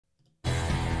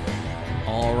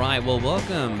All right, well,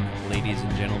 welcome, ladies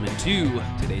and gentlemen, to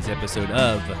today's episode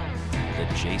of the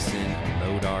Jason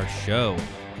Lodar Show.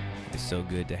 It's so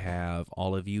good to have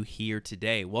all of you here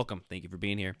today. Welcome. Thank you for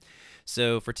being here.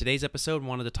 So for today's episode, I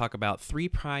wanted to talk about three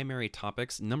primary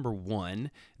topics. Number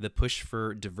one, the push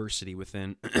for diversity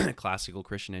within classical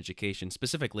Christian education,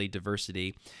 specifically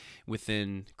diversity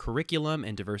within curriculum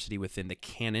and diversity within the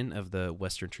canon of the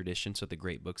Western tradition, so the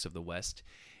great books of the West.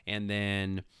 And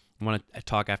then I want to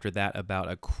talk after that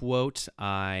about a quote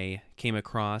I came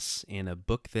across in a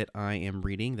book that I am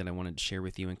reading that I wanted to share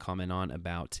with you and comment on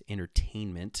about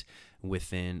entertainment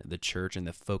within the church and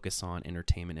the focus on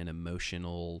entertainment and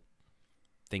emotional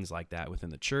things like that within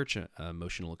the church,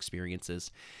 emotional experiences.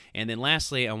 And then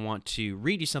lastly, I want to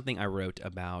read you something I wrote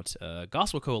about a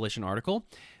Gospel Coalition article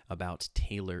about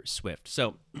Taylor Swift.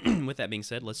 So with that being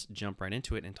said, let's jump right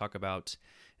into it and talk about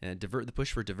the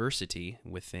push for diversity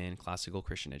within classical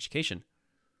Christian education.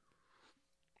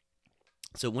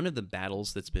 So one of the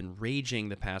battles that's been raging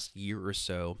the past year or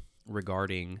so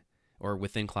regarding or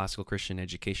within classical Christian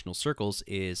educational circles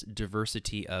is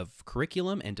diversity of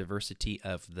curriculum and diversity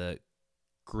of the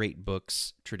great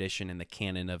books tradition and the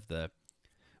canon of the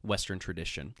Western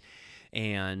tradition.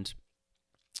 And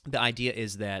the idea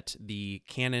is that the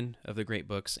canon of the great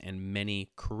books and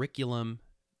many curriculum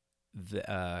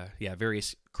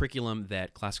various curriculum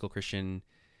that classical Christian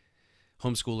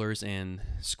homeschoolers and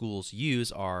schools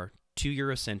use are too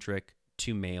Eurocentric,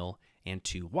 too male, and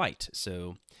too white.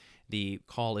 So the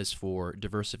call is for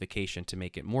diversification to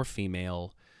make it more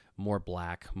female, more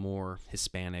black, more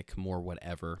Hispanic, more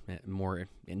whatever, more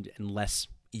and less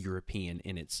European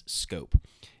in its scope.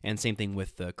 And same thing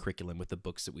with the curriculum, with the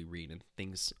books that we read and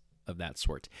things of that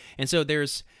sort. And so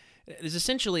there's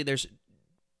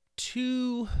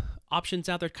two options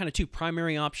out there, kind of two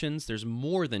primary options. There's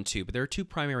more than two, but there are two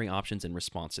primary options in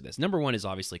response to this. Number one is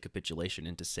obviously capitulation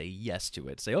and to say yes to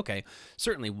it. Say, okay,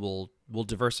 certainly we'll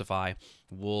diversify.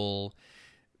 We'll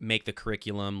make the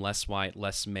curriculum less white,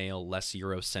 less male, less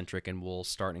Eurocentric, and we'll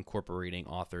start incorporating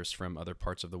authors from other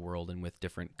parts of the world and with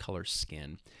different color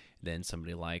skin than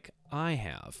somebody like I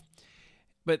have.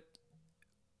 But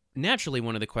naturally,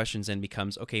 one of the questions then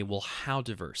becomes, okay, well, how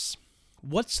diverse?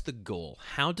 What's the goal?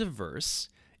 How diverse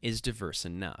is diverse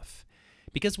enough?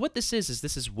 Because what this is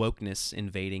wokeness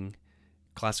invading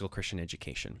classical Christian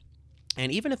education.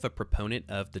 And even if a proponent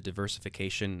of the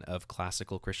diversification of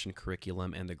classical Christian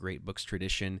curriculum and the great books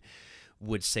tradition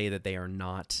would say that they are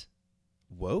not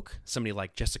woke, somebody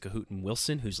like Jessica Hooten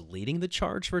Wilson, who's leading the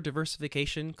charge for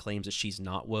diversification, claims that she's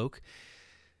not woke.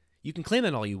 You can claim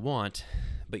that all you want,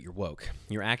 but you're woke.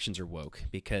 Your actions are woke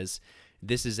because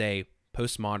this is a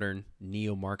postmodern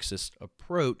neo-Marxist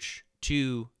approach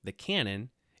to the canon.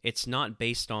 It's not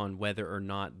based on whether or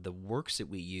not the works that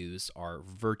we use are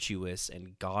virtuous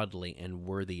and godly and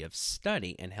worthy of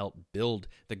study and help build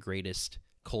the greatest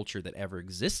culture that ever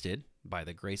existed by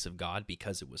the grace of God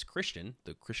because it was Christian,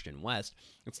 the Christian West.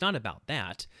 It's not about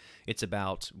that. It's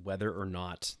about whether or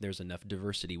not there's enough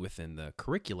diversity within the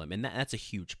curriculum, and that's a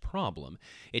huge problem.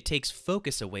 It takes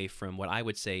focus away from what I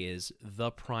would say is the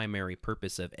primary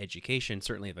purpose of education,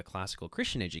 certainly of a classical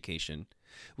Christian education,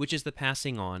 which is the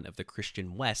passing on of the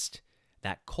Christian West,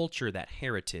 that culture, that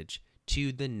heritage,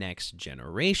 to the next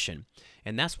generation.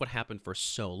 And that's what happened for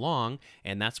so long,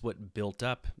 and that's what built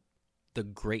up the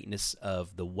greatness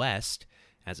of the West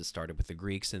as it started with the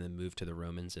Greeks and then moved to the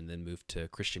Romans and then moved to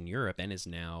Christian Europe and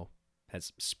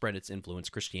has spread its influence,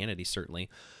 Christianity certainly,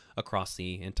 across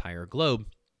the entire globe.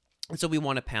 And so we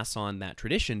want to pass on that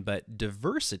tradition, but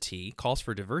diversity, calls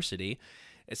for diversity,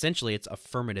 essentially it's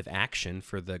affirmative action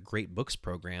for the Great Books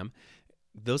program.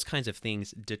 Those kinds of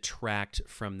things detract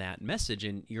from that message,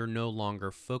 and you're no longer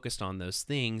focused on those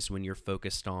things when you're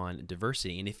focused on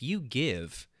diversity. And if you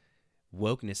give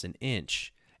wokeness an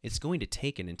inch, it's going to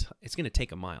take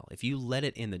a mile. If you let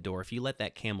it in the door, if you let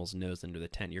that camel's nose under the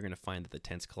tent, you're going to find that the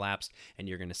tent's collapsed and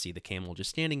you're going to see the camel just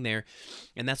standing there.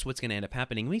 And that's what's going to end up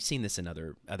happening. We've seen this in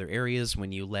other areas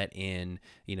when you let in,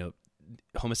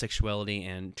 homosexuality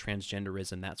and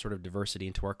transgenderism, that sort of diversity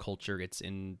into our culture. It's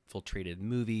infiltrated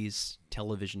movies,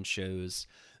 television shows,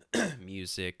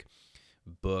 music,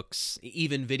 books,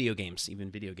 even video games. Even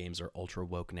video games are ultra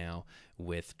woke now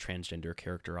with transgender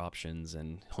character options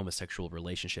and homosexual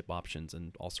relationship options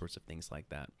and all sorts of things like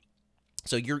that.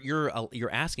 So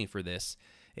you're asking for this.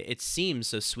 It seems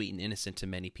so sweet and innocent to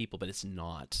many people, but it's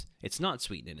not. It's not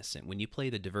sweet and innocent when you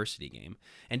play the diversity game.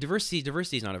 And diversity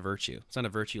is not a virtue. It's not a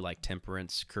virtue like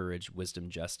temperance, courage, wisdom,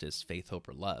 justice, faith, hope,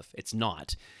 or love. It's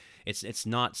not. It's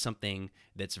not something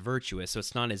that's virtuous. So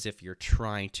it's not as if you're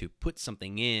trying to put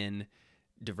something in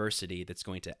diversity that's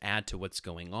going to add to what's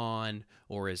going on,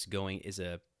 or is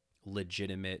a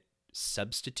legitimate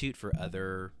substitute for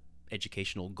other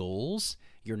educational goals,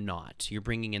 you're not. You're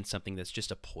bringing in something that's just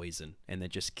a poison and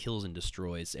that just kills and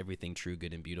destroys everything true,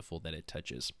 good, and beautiful that it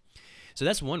touches. So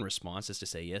that's one response, is to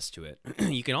say yes to it.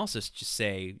 You can also just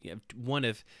say, one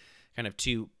of kind of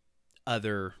two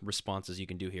other responses you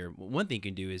can do here. One thing you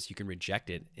can do is you can reject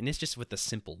it, and it's just with a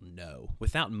simple no,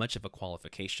 without much of a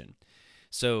qualification.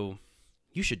 So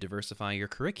you should diversify your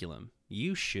curriculum.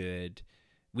 We should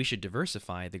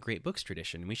diversify the great books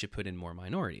tradition. We should put in more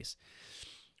minorities.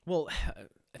 Well,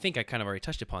 I think I kind of already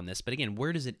touched upon this, but again,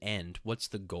 where does it end? What's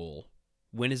the goal?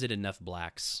 When is it enough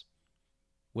blacks?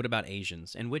 What about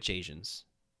Asians? And which Asians?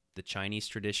 The Chinese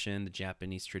tradition, the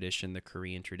Japanese tradition, the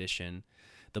Korean tradition,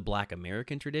 the Black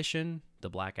American tradition,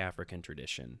 the Black African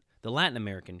tradition, the Latin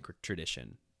American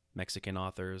tradition, Mexican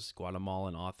authors,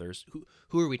 Guatemalan authors.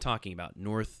 Who are we talking about?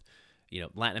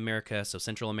 Latin America, so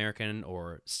Central American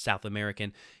or South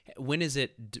American. When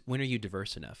are you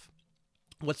diverse enough?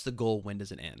 What's the goal? When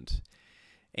does it end?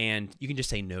 And you can just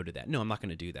say no to that. No, I'm not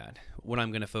going to do that. What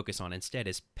I'm going to focus on instead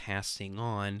is passing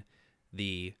on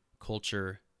the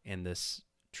culture and this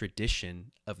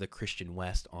tradition of the Christian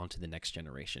West onto the next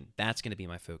generation. That's going to be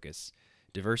my focus.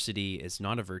 Diversity is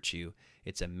not a virtue.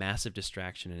 It's a massive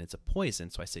distraction and it's a poison,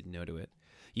 so I said no to it.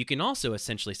 You can also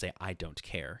essentially say, I don't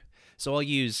care. So I'll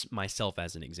use myself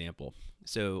as an example.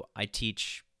 So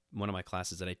one of my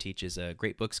classes that I teach is a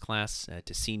great books class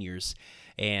to seniors,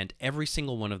 and every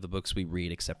single one of the books we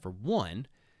read, except for one,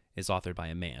 is authored by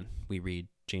a man. We read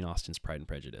Jane Austen's Pride and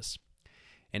Prejudice.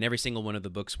 And every single one of the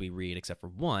books we read, except for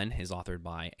one, is authored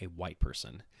by a white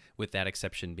person, with that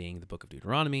exception being the Book of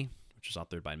Deuteronomy, which was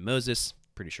authored by Moses.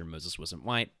 Pretty sure Moses wasn't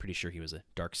white. Pretty sure he was a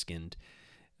dark-skinned,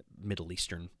 Middle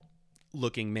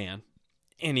Eastern-looking man.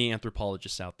 Any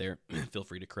anthropologists out there, feel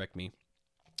free to correct me.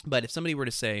 But if somebody were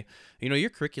to say, your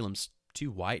curriculum's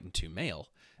too white and too male,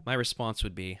 my response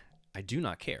would be, I do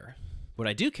not care. What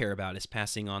I do care about is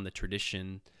passing on the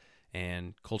tradition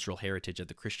and cultural heritage of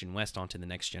the Christian West onto the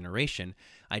next generation.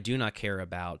 I do not care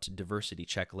about diversity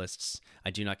checklists.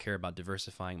 I do not care about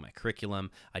diversifying my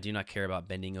curriculum. I do not care about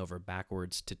bending over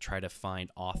backwards to try to find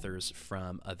authors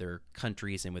from other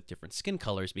countries and with different skin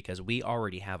colors, because we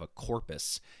already have a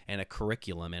corpus and a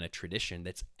curriculum and a tradition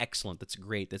that's excellent, that's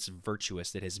great, that's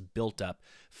virtuous, that has built up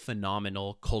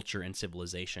phenomenal culture and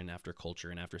civilization after culture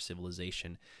and after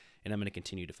civilization. And I'm going to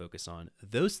continue to focus on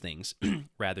those things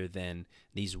rather than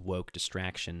these woke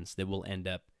distractions that will end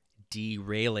up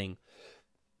derailing,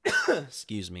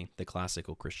 the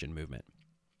classical Christian movement.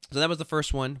 So that was the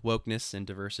first one, wokeness and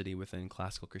diversity within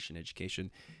classical Christian education.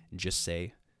 Just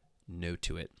say no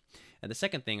to it. And the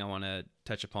second thing I want to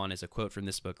touch upon is a quote from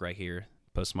this book right here,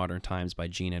 Postmodern Times by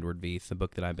Gene Edward Veith, the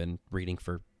book that I've been reading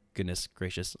for, goodness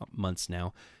gracious, months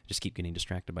now. Just keep getting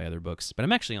distracted by other books. But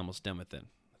I'm actually almost done with it.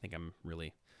 I think I'm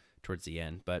really towards the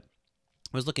end, but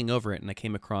I was looking over it and I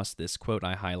came across this quote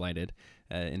I highlighted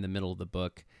in the middle of the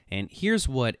book, and here's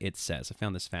what it says. I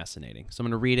found this fascinating, so I'm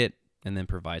going to read it and then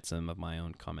provide some of my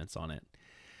own comments on it.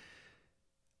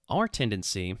 Our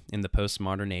tendency in the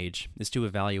postmodern age is to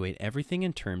evaluate everything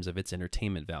in terms of its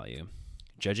entertainment value.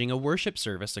 Judging a worship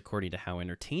service according to how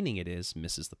entertaining it is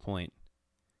misses the point.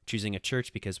 Choosing a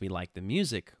church because we like the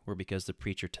music or because the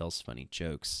preacher tells funny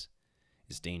jokes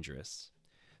is dangerous.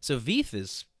 So Veith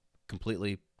is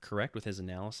completely correct with his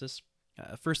analysis.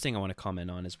 First thing I want to comment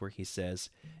on is where he says,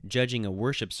 judging a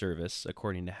worship service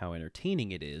according to how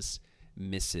entertaining it is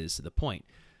misses the point.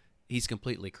 He's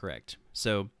completely correct.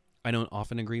 So I don't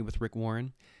often agree with Rick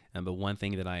Warren, but one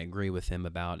thing that I agree with him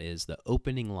about is the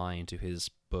opening line to his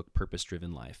book,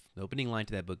 Purpose-Driven Life. The opening line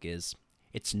to that book is,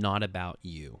 it's not about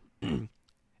you. And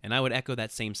I would echo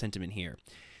that same sentiment here.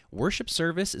 Worship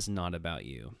service is not about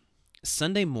you.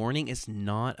 Sunday morning is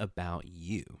not about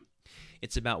you.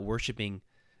 It's about worshiping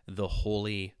the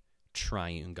holy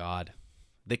triune God,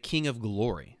 the King of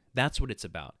glory. That's what it's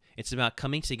about. It's about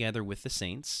coming together with the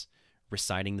saints,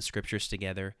 reciting the scriptures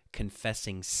together,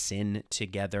 confessing sin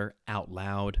together out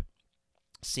loud,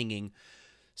 singing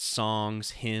songs,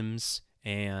 hymns,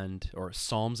 or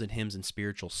psalms and hymns and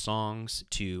spiritual songs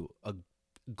to a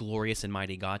glorious and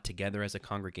mighty God together as a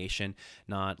congregation,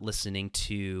 not listening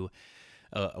to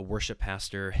a worship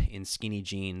pastor in skinny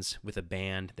jeans with a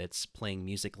band that's playing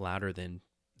music louder than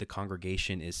the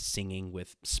congregation is singing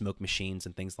with smoke machines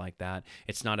and things like that.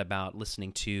 It's not about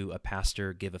listening to a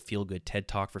pastor give a feel-good TED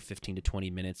Talk for 15 to 20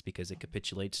 minutes because it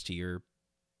capitulates to your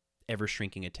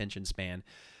ever-shrinking attention span.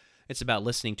 It's about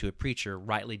listening to a preacher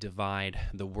rightly divide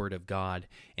the word of God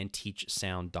and teach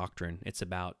sound doctrine. It's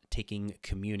about taking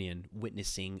communion,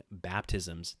 witnessing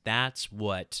baptisms. That's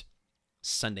what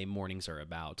Sunday mornings are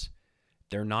about.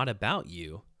 They're not about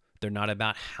you. They're not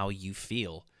about how you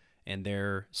feel. And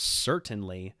they're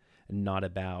certainly not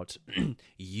about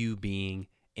you being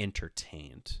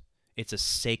entertained. It's a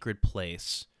sacred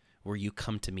place where you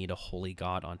come to meet a holy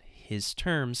God on his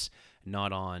terms,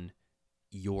 not on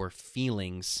your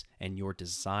feelings and your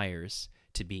desires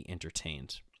to be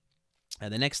entertained.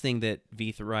 The next thing that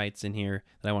Veith writes in here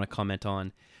that I want to comment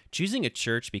on, choosing a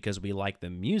church because we like the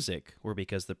music or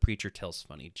because the preacher tells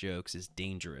funny jokes is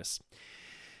dangerous.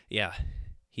 Yeah,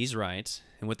 he's right.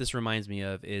 And what this reminds me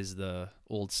of is the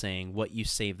old saying, what you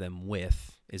save them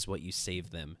with is what you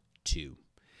save them to.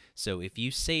 So if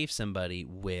you save somebody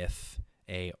with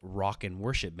a rock and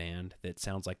worship band that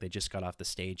sounds like they just got off the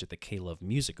stage at the K-Love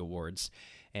Music Awards,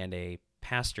 and a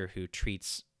pastor who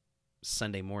treats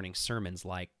Sunday morning sermons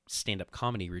like stand-up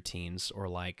comedy routines or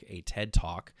like a TED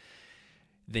Talk,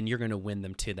 then you're going to win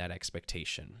them to that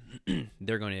expectation.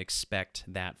 They're going to expect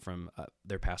that from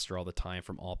their pastor all the time,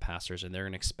 from all pastors, and they're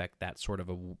going to expect that sort of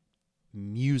a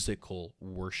musical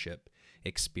worship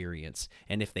experience.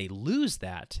 And if they lose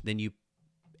that, then you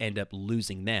end up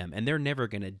losing them, and they're never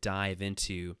going to dive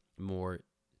into more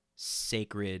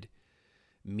sacred,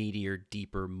 meatier,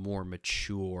 deeper, more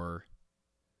mature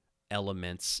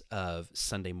elements of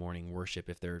Sunday morning worship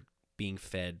if they're being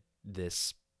fed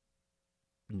this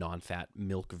non-fat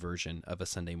milk version of a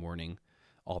Sunday morning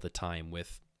all the time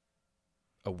with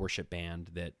a worship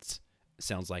band that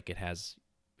sounds like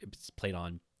it's played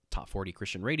on top 40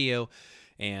 Christian radio,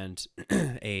 and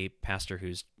a pastor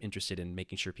who's interested in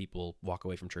making sure people walk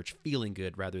away from church feeling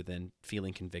good rather than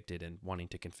feeling convicted and wanting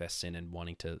to confess sin and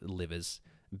wanting to live as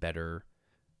better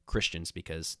Christians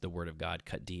because the word of God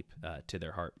cut deep to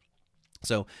their heart.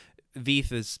 So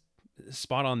Veith is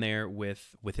spot on there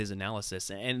with his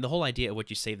analysis, and the whole idea of what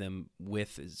you save them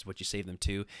with is what you save them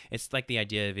to. It's like the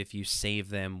idea of if you save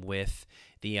them with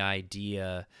the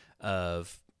idea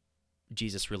of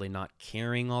Jesus really not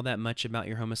caring all that much about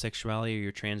your homosexuality or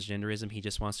your transgenderism. He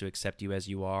just wants to accept you as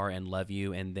you are and love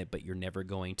you, but you're never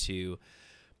going to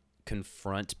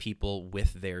confront people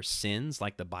with their sins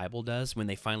like the Bible does. When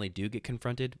they finally do get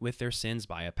confronted with their sins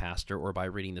by a pastor or by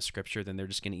reading the scripture, then they're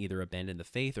just going to either abandon the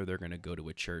faith or they're going to go to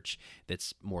a church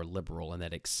that's more liberal and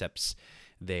that accepts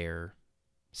their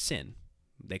sin.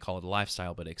 They call it a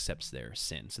lifestyle, but accepts their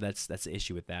sin. So that's the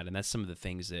issue with that, and that's some of the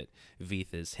things that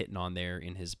Veith is hitting on there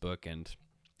in his book, and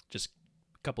just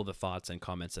a couple of the thoughts and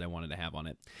comments that I wanted to have on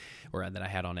it, or that I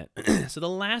had on it. So the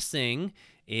last thing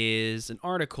is an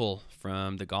article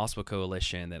from the Gospel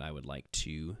Coalition that I would like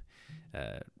to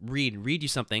read you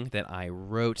something that I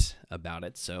wrote about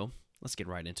it. So let's get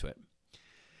right into it.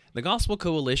 The Gospel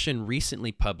Coalition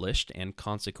recently published, and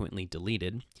consequently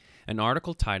deleted, an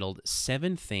article titled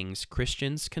 7 Things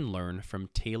Christians Can Learn from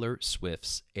Taylor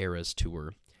Swift's Eras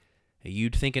Tour.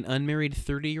 You'd think an unmarried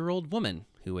 30-year-old woman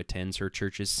who attends her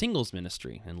church's singles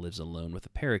ministry and lives alone with a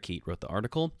parakeet wrote the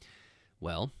article.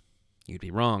 Well, you'd be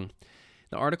wrong.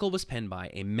 The article was penned by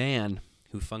a man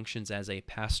who functions as a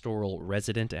pastoral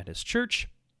resident at his church,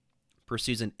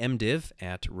 pursues an MDiv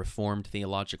at Reformed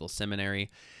Theological Seminary,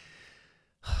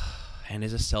 and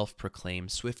is a self-proclaimed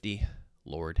Swiftie.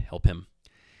 Lord help him.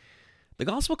 The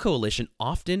Gospel Coalition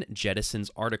often jettisons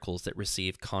articles that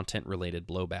receive content-related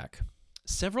blowback.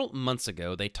 Several months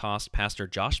ago, they tossed Pastor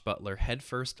Josh Butler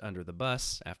headfirst under the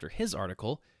bus after his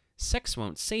article, Sex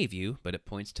Won't Save You, but it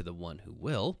points to the one who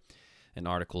will, an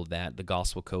article that the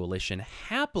Gospel Coalition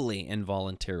happily and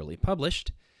voluntarily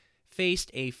published,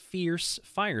 faced a fierce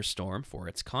firestorm for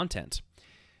its content.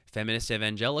 Feminist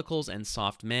evangelicals and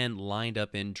soft men lined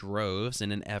up in droves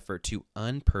in an effort to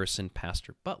unperson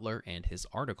Pastor Butler and his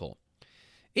article.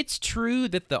 It's true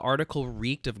that the article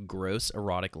reeked of gross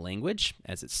erotic language,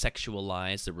 as it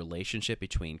sexualized the relationship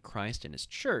between Christ and his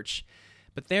church,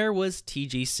 but there was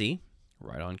TGC,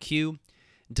 right on cue,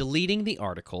 deleting the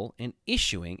article and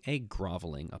issuing a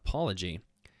groveling apology.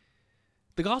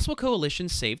 The Gospel Coalition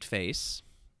saved face,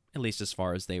 at least as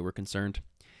far as they were concerned,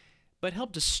 but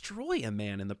helped destroy a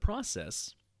man in the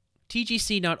process.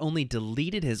 TGC not only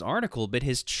deleted his article, but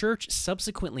his church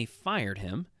subsequently fired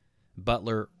him.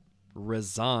 Butler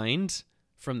resigned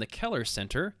from the Keller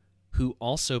Center, who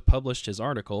also published his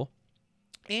article,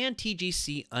 and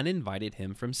TGC uninvited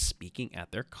him from speaking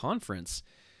at their conference.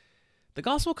 The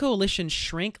Gospel Coalition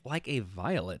shrank like a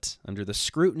violet under the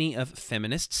scrutiny of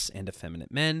feminists and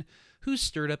effeminate men who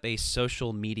stirred up a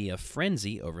social media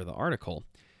frenzy over the article.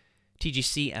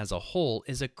 TGC as a whole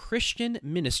is a Christian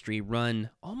ministry run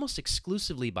almost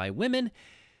exclusively by women,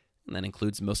 and that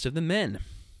includes most of the men.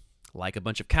 Like a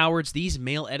bunch of cowards, these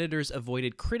male editors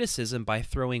avoided criticism by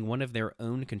throwing one of their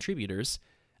own contributors,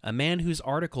 a man whose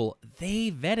article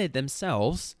they vetted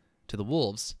themselves to the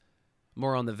wolves.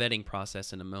 More on the vetting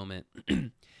process in a moment.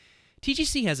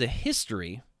 TGC has a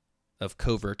history of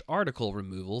covert article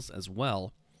removals as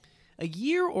well. A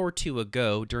year or two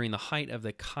ago, during the height of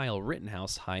the Kyle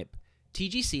Rittenhouse hype,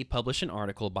 TGC published an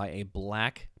article by a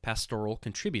black pastoral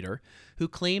contributor who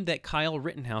claimed that Kyle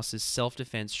Rittenhouse's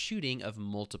self-defense shooting of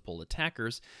multiple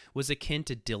attackers was akin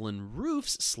to Dylan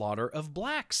Roof's slaughter of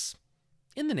blacks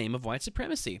in the name of white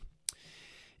supremacy.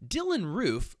 Dylan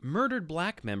Roof murdered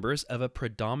black members of a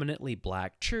predominantly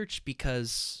black church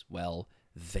because, well,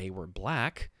 they were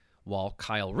black, while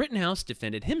Kyle Rittenhouse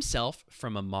defended himself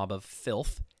from a mob of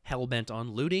filth hell-bent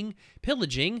on looting,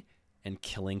 pillaging, and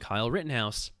killing Kyle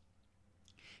Rittenhouse.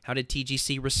 How did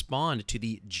TGC respond to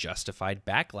the justified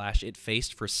backlash it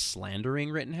faced for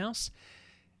slandering Rittenhouse?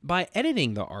 By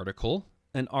editing the article,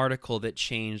 an article that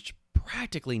changed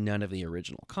practically none of the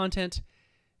original content,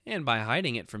 and by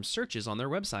hiding it from searches on their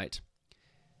website.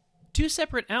 Two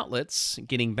separate outlets,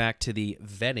 getting back to the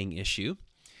vetting issue,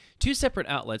 two separate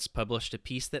outlets published a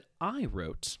piece that I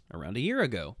wrote around a year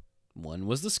ago. One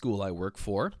was the school I work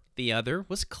for. The other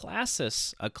was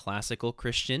Classis, a classical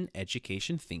Christian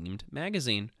education-themed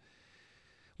magazine.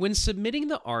 When submitting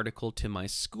the article to my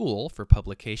school for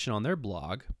publication on their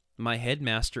blog, my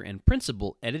headmaster and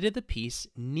principal edited the piece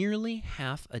nearly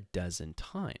half a dozen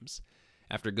times.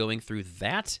 After going through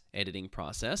that editing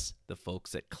process, the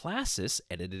folks at Classis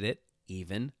edited it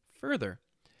even further.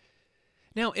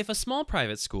 Now, if a small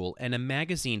private school and a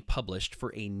magazine published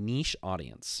for a niche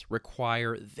audience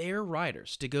require their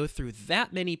writers to go through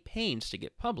that many pains to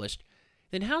get published,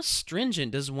 then how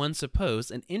stringent does one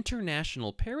suppose an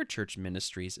international parachurch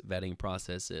ministry's vetting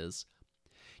process is?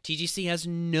 TGC has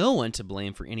no one to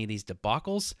blame for any of these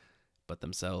debacles but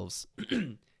themselves.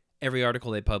 Every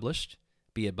article they published,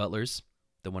 be it Butler's,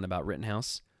 the one about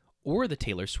Rittenhouse, or the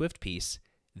Taylor Swift piece,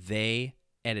 they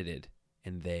edited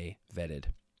and they vetted.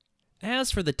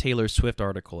 As for the Taylor Swift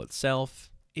article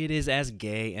itself, it is as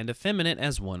gay and effeminate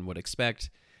as one would expect,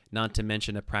 not to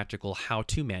mention a practical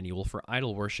how-to manual for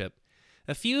idol worship.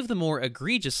 A few of the more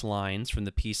egregious lines from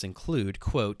the piece include,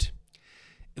 quote,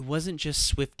 "It wasn't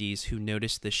just Swifties who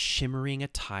noticed the shimmering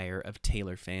attire of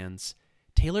Taylor fans.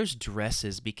 Taylor's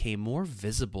dresses became more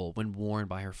visible when worn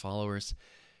by her followers.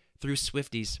 Through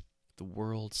Swifties, the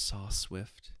world saw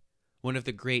Swift. One of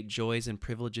the great joys and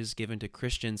privileges given to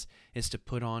Christians is to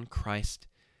put on Christ,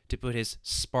 to put his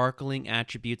sparkling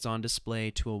attributes on display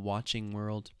to a watching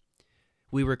world.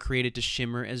 We were created to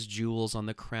shimmer as jewels on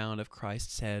the crown of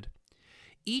Christ's head.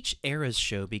 Each era's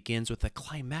show begins with a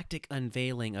climactic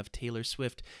unveiling of Taylor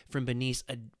Swift from beneath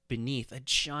a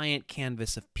giant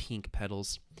canvas of pink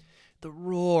petals. The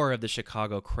roar of the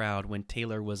Chicago crowd when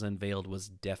Taylor was unveiled was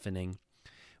deafening.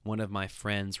 One of my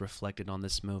friends reflected on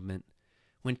this moment.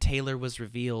 When Taylor was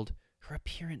revealed, her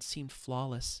appearance seemed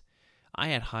flawless. I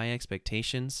had high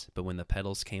expectations, but when the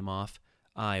petals came off,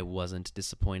 I wasn't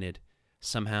disappointed.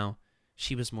 Somehow,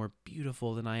 she was more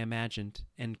beautiful than I imagined."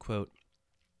 End quote.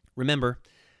 Remember,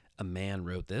 a man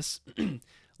wrote this.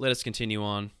 Let us continue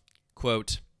on.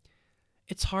 Quote,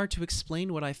 "It's hard to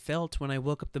explain what I felt when I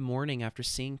woke up the morning after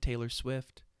seeing Taylor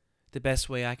Swift. The best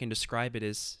way I can describe it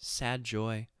is sad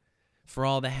joy. For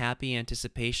all the happy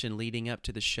anticipation leading up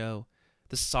to the show,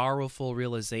 the sorrowful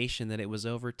realization that it was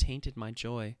over tainted my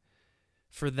joy.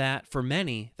 For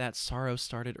many, that sorrow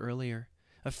started earlier.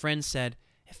 A friend said,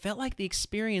 it felt like the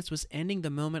experience was ending the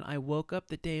moment I woke up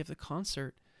the day of the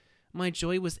concert. My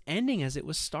joy was ending as it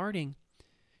was starting.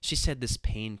 She said this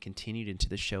pain continued into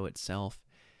the show itself.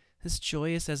 As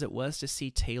joyous as it was to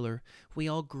see Taylor, we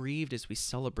all grieved as we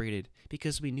celebrated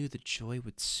because we knew the joy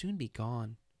would soon be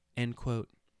gone." End quote.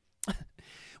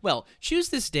 Well, choose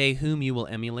this day whom you will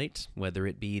emulate, whether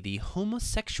it be the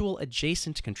homosexual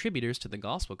adjacent contributors to the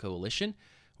Gospel Coalition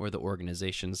or the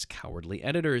organization's cowardly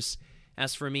editors.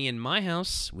 As for me and my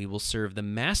house, we will serve the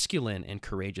masculine and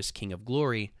courageous King of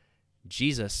Glory,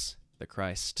 Jesus the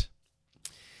Christ.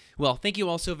 Well, thank you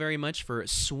all so very much for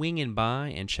swinging by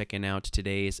and checking out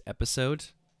today's episode.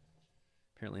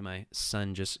 Apparently my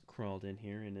son just crawled in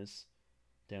here and is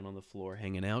down on the floor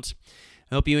hanging out.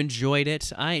 I hope you enjoyed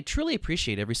it. I truly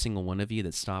appreciate every single one of you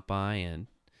that stopped by and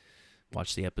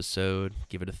watched the episode,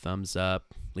 give it a thumbs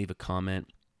up, leave a comment.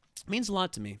 It means a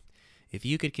lot to me. If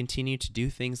you could continue to do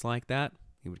things like that,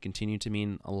 it would continue to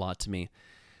mean a lot to me.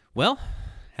 Well,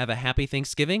 have a happy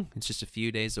Thanksgiving. It's just a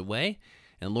few days away.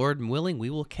 And Lord willing, we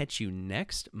will catch you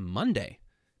next Monday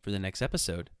for the next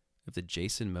episode of the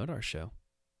Jason Modar Show.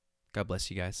 God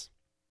bless you guys.